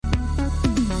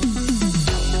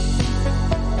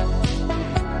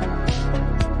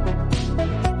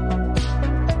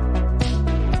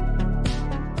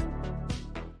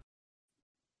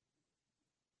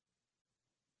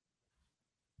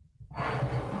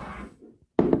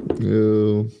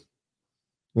Yo,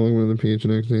 welcome to the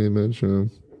PHNX Med Show.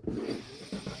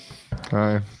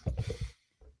 Hi.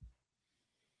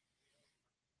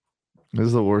 This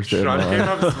is the worst day of Sean my came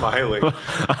life. up smiling.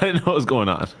 I didn't know what was going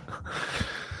on.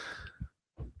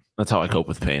 That's how I cope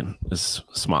with pain, is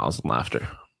smiles and laughter.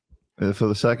 For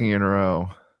the second year in a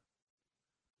row,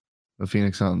 the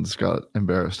Phoenix Suns got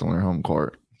embarrassed on their home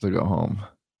court to go home.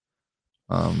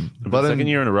 But the second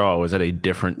year in a row, I was at a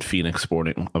different Phoenix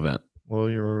sporting event. What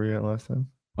year were we at last time?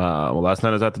 Well, last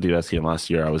night I was at the DSC, and last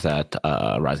year I was at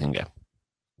Rising Game.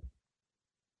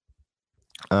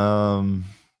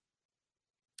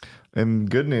 And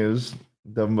good news,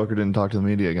 Devin Booker didn't talk to the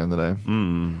media again today.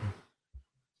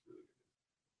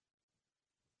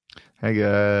 Hey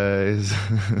guys.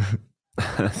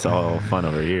 It's all fun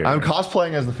over here. I'm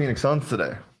cosplaying as the Phoenix Suns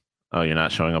today. Oh, you're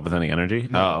not showing up with any energy?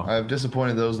 No, Oh, I've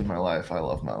disappointed those in my life I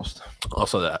love most.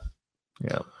 also that.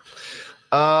 Yeah.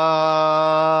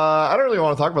 I don't really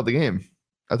want to talk about the game.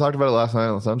 I talked about it last night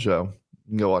on the Sun Show.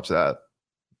 You can go watch that.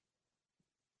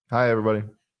 Hi, everybody.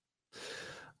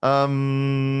 NBA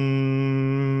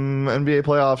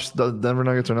playoffs. The Denver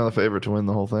Nuggets are now the favorite to win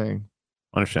the whole thing.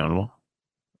 Understandable.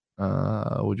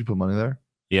 Would you put money there?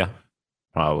 Yeah,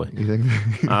 probably. You think?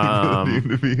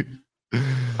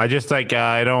 I just I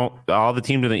don't. All the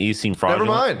teams in the East seem fraudulent.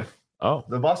 Never mind. Oh,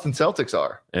 The Boston Celtics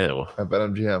are ew. at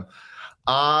BetMGM.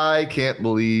 I can't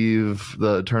believe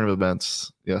the turn of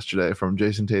events yesterday from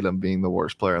Jason Tatum being the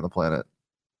worst player on the planet.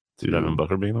 To Devin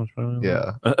Booker being the most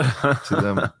Yeah.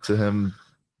 to him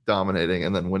dominating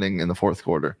and then winning in the fourth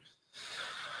quarter.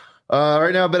 Right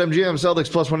now, BetMGM,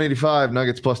 Celtics plus 185,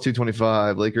 Nuggets plus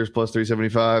 225, Lakers plus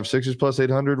 375, Sixers plus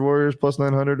 800, Warriors plus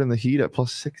 900, and the Heat at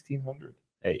plus 1600.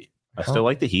 Hey, I still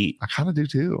like the Heat. I kind of do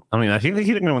too. I mean, I think the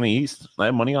Heat are going to win the East. I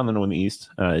have money on them to win the East.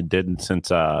 It did since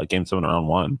Game 7 round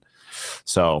 1.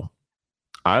 So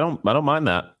I don't mind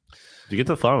that. If you get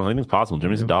to the final, anything's possible.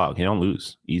 Jimmy's a dog. He don't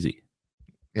lose easy.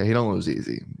 Yeah, he don't lose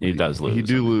easy. He does lose. He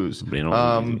do lose. But he don't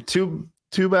lose easy.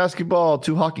 Two basketball,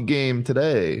 2 hockey game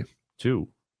today. Two.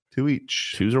 2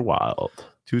 each. Twos are wild.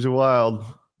 Twos are wild.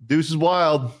 Deuce is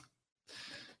wild.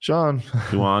 Sean.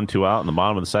 2 on, 2 out in the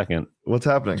bottom of the second. What's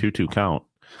happening? 2-2 count.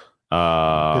 Pitch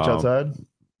outside?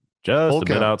 Just Full a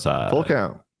bit count. outside. Full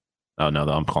count. Oh, no,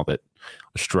 the ump called it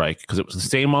a strike because it was the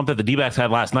same ump that the D-backs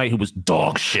had last night who was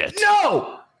dog shit.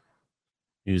 No!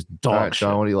 He was All dog right, shit.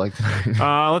 Sean, what do you like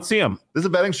tonight? Let's see him. This is a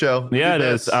betting show. Yeah, it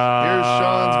Bets. is. Here's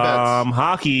Sean's bets.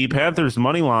 Hockey, Panthers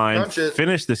money line. Crunch it.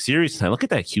 Finish the series tonight. Look at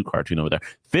that cue cartoon over there.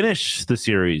 Finish the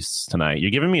series tonight.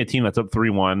 You're giving me a team that's up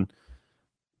 3-1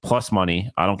 plus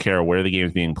money. I don't care where the game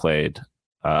is being played.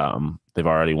 They've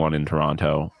already won in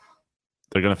Toronto.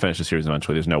 They're going to finish the series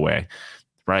eventually. There's no way.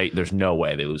 Right? There's no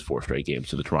way they lose 4 straight games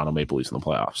to the Toronto Maple Leafs in the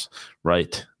playoffs.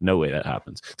 Right? No way that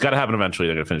happens. It's got to happen eventually.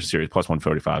 They're going to finish the series plus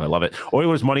 145. I love it.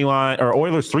 Oilers money line or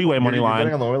Oilers 3-way money You're line.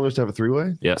 betting on the Oilers to have a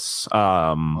 3-way? Yes.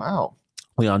 Wow.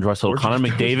 Leon Draisaitl, Where'd Connor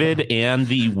you- McDavid, and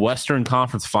the Western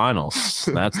Conference Finals.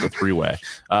 That's the 3-way.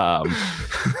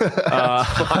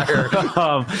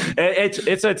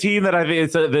 It's a team that I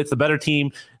think it's the better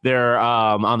team. They're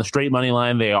on the straight money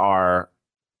line. They are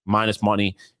minus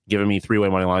money, giving me 3-way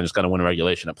money line. Just got to win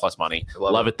regulation at plus money.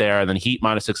 Love it there. And then Heat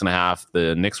minus 6.5.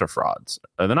 The Knicks are frauds.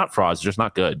 They're not frauds. They're just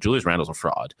not good. Julius Randle's a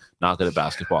fraud. Not good at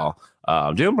basketball.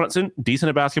 Jalen Brunson, decent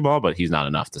at basketball, but he's not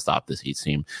enough to stop this Heat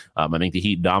team. I think the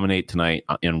Heat dominate tonight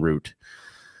en route.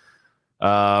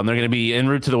 They're going to be en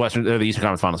route to the Eastern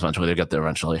Conference Finals eventually. They'll get there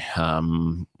eventually.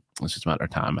 It's just a matter of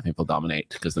time. I think they'll dominate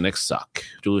because the Knicks suck.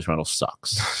 Julius Randle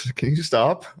sucks. Can you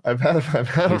stop? I've had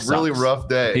a really rough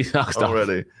day He sucks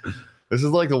already. This is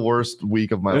like the worst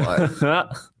week of my life.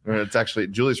 It's actually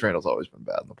Julius Randle's always been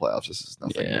bad in the playoffs. This is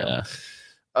nothing new.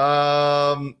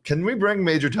 Can we bring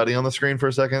Major Tuddy on the screen for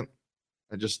a second?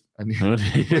 I need Look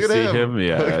at him.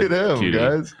 Yeah, look at him, cutie.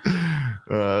 guys. Just a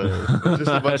bunch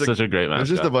That's of, such a great match. there's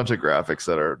just a bunch of graphics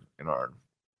that are in our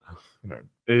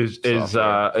Is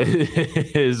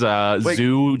Wait.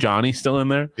 Zoo Johnny still in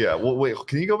there? yeah. Well, wait.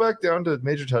 Can you go back down to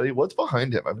Major Tuddy? What's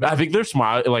behind him? I think they're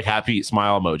happy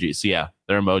smile emojis. Yeah,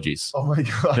 they're emojis. Oh my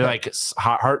god. They're like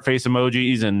heart face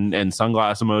emojis and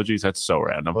sunglass emojis. That's so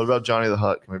random. What about Johnny the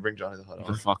Hut? Can we bring Johnny the Hut They're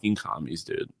on? fucking commies,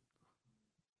 dude.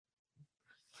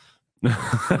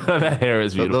 That hair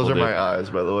is beautiful. Those are dude. my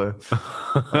eyes, by the way.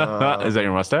 Is that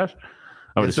your mustache?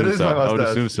 I would Yes, it assume is so. my I would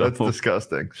mustache. assume so. That's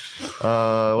disgusting.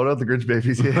 What about the Grinch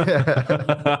babies?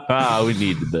 Yeah. We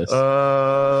needed this.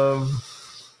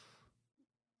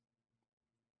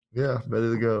 Yeah,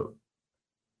 ready to go.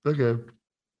 Okay.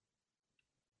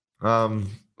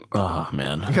 Oh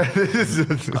man, This is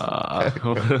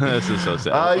this is so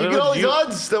sad. you get all these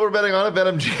odds that we're betting on at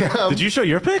BetMGM. Did you show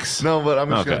your picks? No, but I'm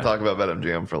just going Okay. to talk about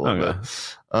BetMGM for a little Okay.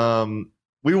 bit.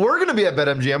 We were going to be at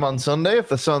BetMGM on Sunday if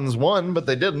the Suns won, but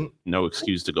they didn't. No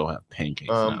excuse to go have pancakes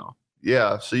now.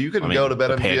 Yeah, so you can I mean, go to the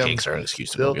BetMGM. pancakes are an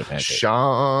excuse to go get pancakes.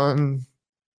 Sean.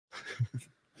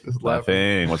 Just laughing.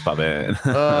 Laughing. What's poppin'?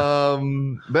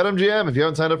 BetMGM. If you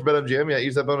haven't signed up for BetMGM yet,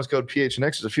 use that bonus code PHNX.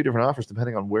 There's a few different offers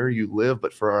depending on where you live,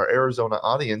 but for our Arizona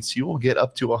audience, you will get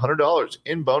up to $100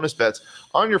 in bonus bets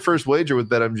on your first wager with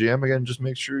BetMGM. Again, just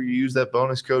make sure you use that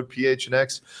bonus code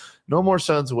PHNX. No more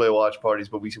Suns away watch parties,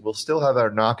 but we will still have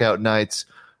our knockout nights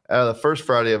the first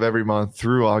Friday of every month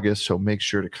through August, so make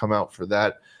sure to come out for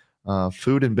that.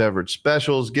 Food and beverage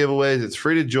specials, giveaways. It's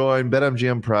free to join.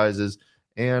 BetMGM prizes.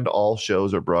 And all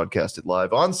shows are broadcasted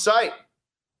live on site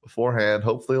beforehand.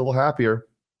 Hopefully a little happier.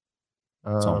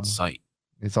 It's on site.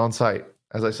 It's on site.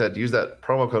 As I said, use that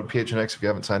promo code PHNX if you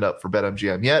haven't signed up for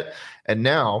BetMGM yet. And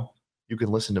now you can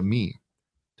listen to me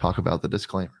talk about the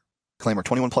disclaimer. Disclaimer,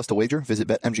 21 plus to wager. Visit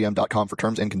BetMGM.com for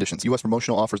terms and conditions. U.S.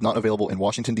 promotional offers not available in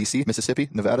Washington, D.C., Mississippi,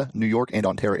 Nevada, New York, and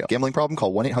Ontario. Gambling problem?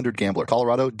 Call 1-800-GAMBLER.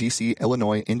 Colorado, D.C.,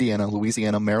 Illinois, Indiana,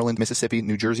 Louisiana, Maryland, Mississippi,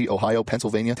 New Jersey, Ohio,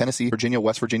 Pennsylvania, Tennessee, Virginia,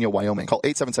 West Virginia, Wyoming. Call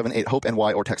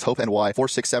 877-8-HOPE-NY or text HOPE-NY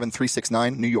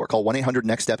 467-369. New York. Call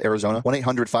 1-800-NEXT-STEP, Arizona.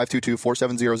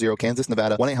 1-800-522-4700, Kansas,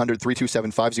 Nevada.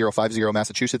 1-800-327-5050,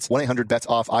 Massachusetts.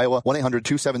 1-800-BETS-OFF, Iowa.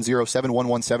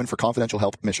 1-800-270-7117 for confidential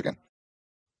help, Michigan.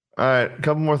 All right, a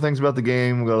couple more things about the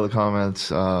game. We'll go to the comments.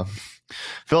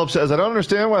 Philip says, I don't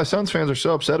understand why Suns fans are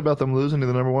so upset about them losing to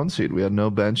the number one seed. We had no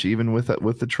bench even with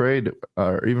the trade,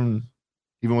 or even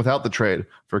without the trade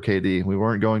for KD. We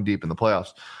weren't going deep in the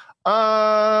playoffs.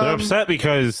 They're upset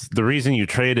because the reason you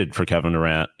traded for Kevin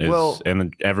Durant is,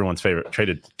 and everyone's favorite,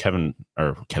 traded Kevin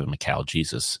McCall.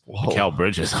 Jesus, Mikal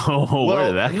Bridges. Where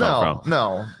did that come from?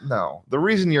 No. The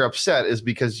reason you're upset is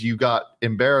because you got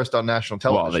embarrassed on national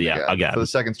television again for the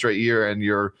second straight year, and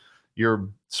your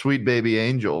sweet baby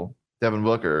angel Devin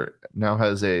Booker now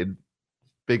has a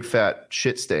big fat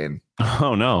shit stain.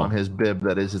 Oh no! On his bib,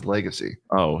 that is his legacy.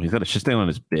 Oh, he's got a shit stain on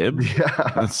his bib.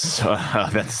 Yeah, that's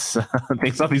thanks.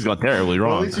 Something's gone terribly wrong.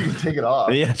 Well, at least you can take it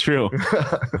off. Yeah, true.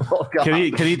 Oh, can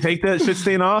he take that shit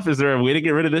stain off? Is there a way to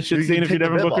get rid of this shit stain if you're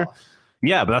Devin Booker? Off.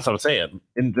 Yeah, but that's what I'm saying.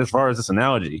 As far as this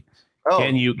analogy,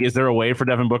 is there a way for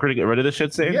Devin Booker to get rid of this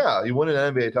shit stain? Yeah, you win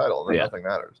an NBA title, then nothing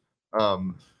matters.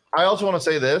 I also want to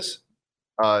say this: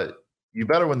 you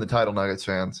better win the title, Nuggets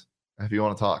fans, if you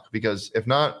want to talk, because if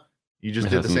not, you just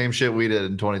did the same shit we did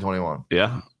in 2021.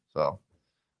 Yeah. So,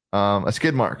 a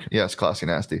skid mark. Yes, classy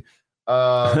nasty.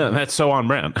 That's so on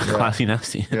brand. Yeah. Classy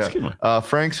nasty. Yeah.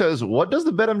 Frank says, what does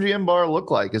the BetMGM bar look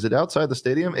like? Is it outside the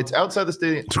stadium? It's outside the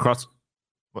stadium. It's across.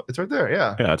 It's right there.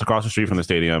 Yeah. Yeah, it's across the street from the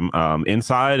stadium.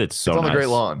 Inside, it's on nice. the Great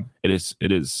Lawn. It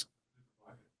is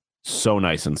so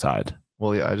nice inside.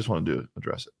 Well, yeah, I just want to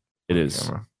address it. It is.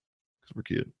 Because we're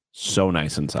cute. So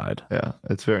nice inside. Yeah,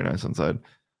 it's very nice inside.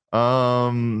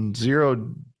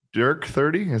 Zero Dirk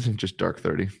 30 isn't just Dark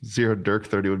 30. Zero Dirk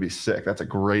 30 would be sick. That's a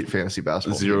great fantasy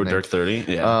basketball. Zero Dirk 30.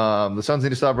 Yeah. The Suns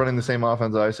need to stop running the same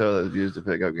offense ISO that's used to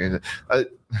pick up games.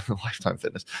 Lifetime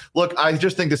Fitness. Look, I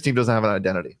just think this team doesn't have an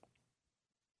identity,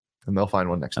 and they'll find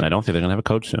one next time. And I don't think they're gonna have a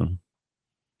coach soon.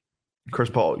 Chris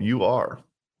Paul, you are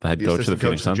the head coach of the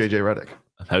Phoenix Suns. JJ Redick.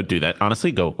 I would do that. Honestly,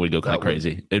 we'd go kind of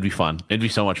crazy. It'd be fun. It'd be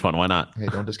so much fun. Why not? Hey,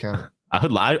 don't discount it.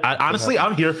 I honestly,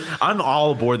 I'm here. I'm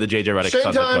all aboard the JJ Redick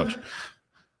Suns coach.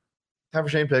 Time for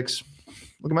Shane picks.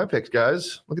 Look at my picks,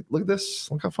 guys. Look at this.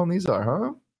 Look how fun these are,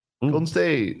 huh? Ooh. Golden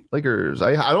State, Lakers.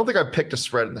 I don't think I picked a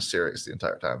spread in the series the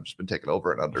entire time. I've just been taking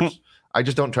over and unders. I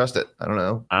just don't trust it. I don't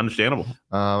know. Understandable.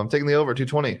 I'm taking the over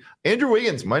 220. Andrew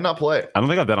Wiggins might not play. I don't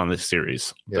think I've bet on this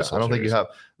series. Yeah, I don't think you have.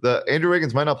 The Andrew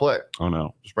Wiggins might not play. Oh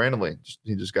no! Just randomly,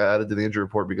 he just got added to the injury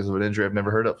report because of an injury I've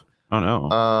never heard of. Oh no!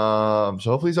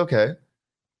 So hopefully he's okay.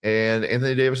 And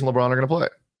Anthony Davis and LeBron are going to play.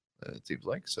 It seems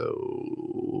like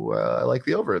so. I like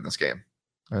the over in this game.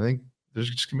 I think there's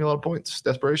just going to be a lot of points.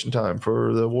 Desperation time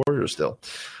for the Warriors still.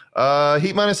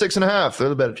 Heat minus 6.5. They're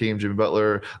the better team. Jimmy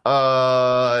Butler.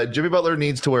 Jimmy Butler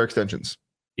needs to wear extensions.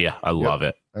 Yeah, I love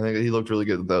it. I think he looked really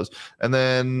good with those. And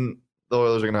then the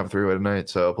Oilers are going to have a three-way tonight,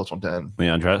 so plus 110.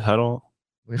 Leon Draisaitl,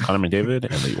 Connor McDavid,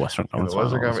 and the Western Conference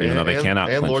Finals. Even though they cannot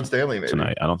and clinch Lord Stanley maybe.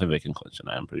 tonight. I don't think they can clinch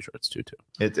tonight. I'm pretty sure it's 2-2.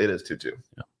 It is 2-2.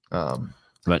 Yeah.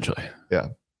 Eventually. Yeah.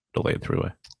 Delayed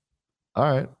three-way. All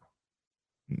right.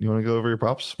 You want to go over your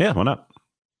props? Yeah, why not?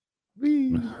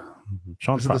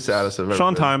 Sean's the saddest of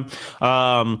Sean everything.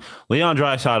 time. Leon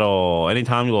Draisaitl,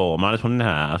 anytime goal, minus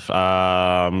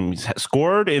 1.5.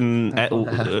 Scored in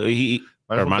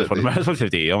minus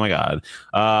 150. Oh my god.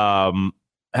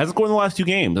 Hasn't scored in the last 2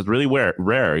 games. That's really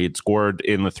rare. He had scored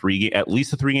in at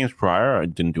least the 3 games prior. I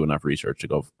didn't do enough research to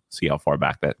go see how far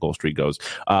back that goal streak goes.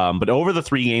 But over the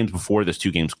 3 games before this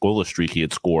 2 games goalless streak, he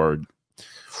had scored,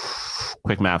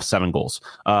 quick math, 7 goals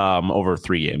over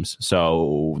 3 games.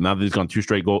 So now that he's gone 2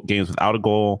 straight games without a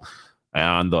goal,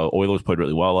 and the Oilers played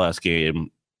really well last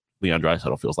game, Leon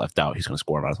Draisaitl feels left out. He's going to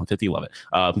score minus 150. Love it.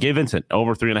 Gabe Vincent,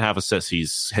 over 3.5 assists.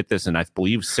 He's hit this in, I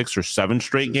believe, 6 or 7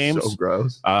 straight games. So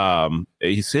gross.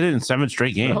 He's hit it in 7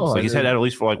 straight games. No, he's had at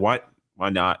least for why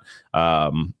not?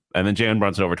 And then Jalen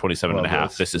Brunson over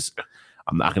 27.5. This is,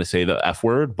 I'm not going to say the F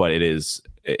word, but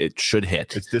it should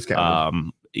hit. It's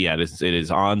discounted. Yeah, it is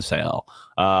on sale.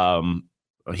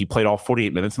 He played all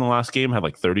 48 minutes in the last game,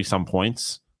 had 30 some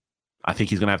points. I think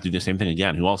he's going to have to do the same thing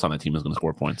again. Who else on that team is going to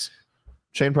score points?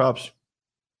 Shane props.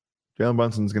 Jalen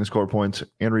Brunson's going to score points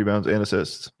and rebounds and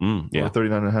assists. Yeah.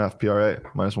 39.5 PRA,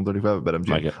 minus 135 at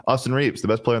BetMGM. Austin Reeves, the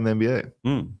best player in the NBA.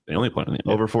 The only player in the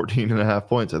NBA. Over 14.5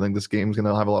 points. I think this game's going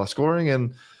to have a lot of scoring,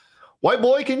 and white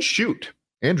boy can shoot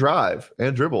and drive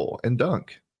and dribble and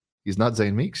dunk. He's not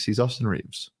Zane Meeks. He's Austin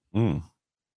Reeves. Become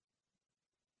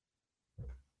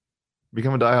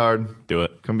a diehard. Do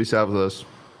it. Come be sad with us.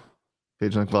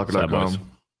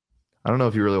 PageNetClocker.com. I don't know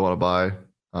if you really want to buy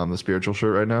the spiritual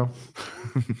shirt right now.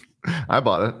 I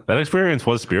bought it. That experience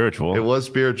was spiritual. It was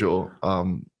spiritual,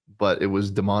 but it was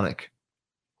demonic.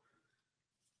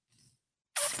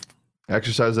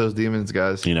 Exercise those demons,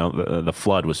 guys. The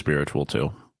flood was spiritual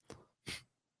too.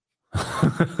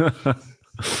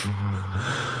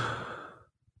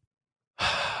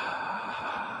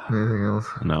 Anything else?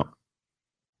 No.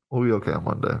 We'll be okay on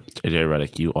Monday. JJ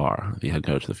Redick, you are the head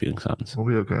coach of the Phoenix Suns. We'll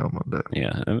be okay on Monday.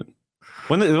 Yeah.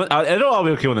 It'll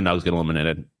be okay when the Nuggets get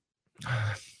eliminated.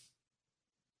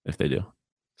 If they do.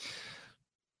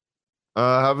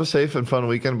 Have a safe and fun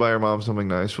weekend. Buy your mom something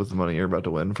nice with the money you're about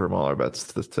to win from all our bets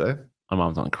today. My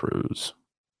mom's on a cruise.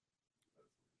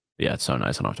 Yeah, it's so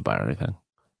nice. I don't have to buy her anything.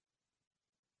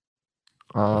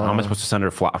 How am I supposed to send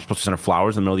her flowers? I'm supposed to send her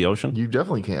flowers in the middle of the ocean? You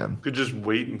definitely can. You could just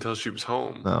wait until she was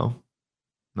home.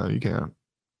 No, you can't.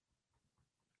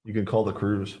 You can call the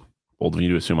cruise. Bold of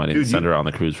you to assume I didn't send her on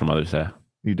the cruise for Mother's Day.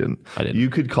 You didn't. I didn't. You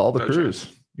could call the cruise.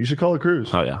 You should call the cruise.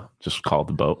 Oh yeah, just call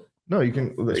the boat. No, you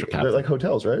can. They're like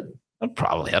hotels, right?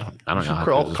 Probably. I don't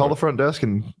know. Call the front desk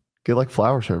and get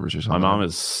flower servers or something. My mom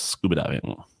is scuba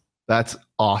diving. That's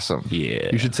awesome. Yeah.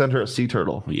 You should send her a sea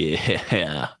turtle.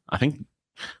 Yeah. I think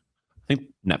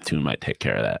Neptune might take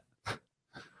care of that.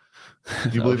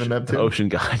 You believe in Neptune? The ocean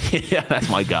god. Yeah, that's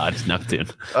my god. It's Neptune.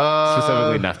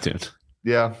 Specifically Neptune.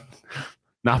 Yeah.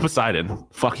 Not Poseidon.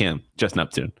 Fuck him. Just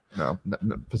Neptune. No,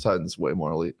 Poseidon's way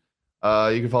more elite.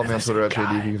 You can follow me on Twitter at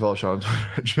JD. You can follow Sean on Twitter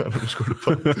at John_.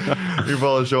 You can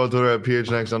follow the show on Twitter at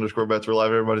PHNX_bets. We're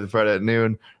live every Monday through Friday at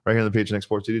noon, right here on the PHNX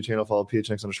Sports YouTube channel. Follow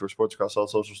PHNX_sports across all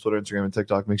socials, Twitter, Instagram, and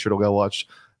TikTok. Make sure to go watch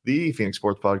the Phoenix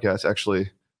Sports Podcast. Actually,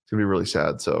 it's gonna be really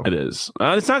sad. So it is.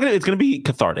 It's gonna be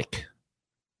cathartic.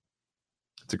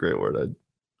 It's a great word.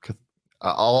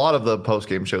 A lot of the post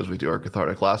game shows we do are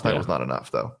cathartic. Last night was not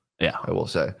enough, though. Yeah, I will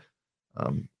say.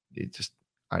 I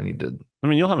need to. I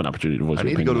mean, you'll have an opportunity to voice your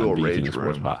opinion. I need to go to a rage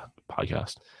room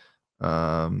podcast.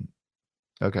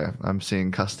 Okay, I'm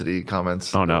seeing custody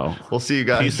comments. Oh no, we'll see you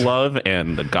guys. Peace, love,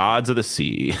 and the gods of the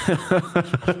sea.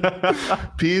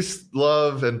 Peace,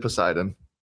 love, and Poseidon.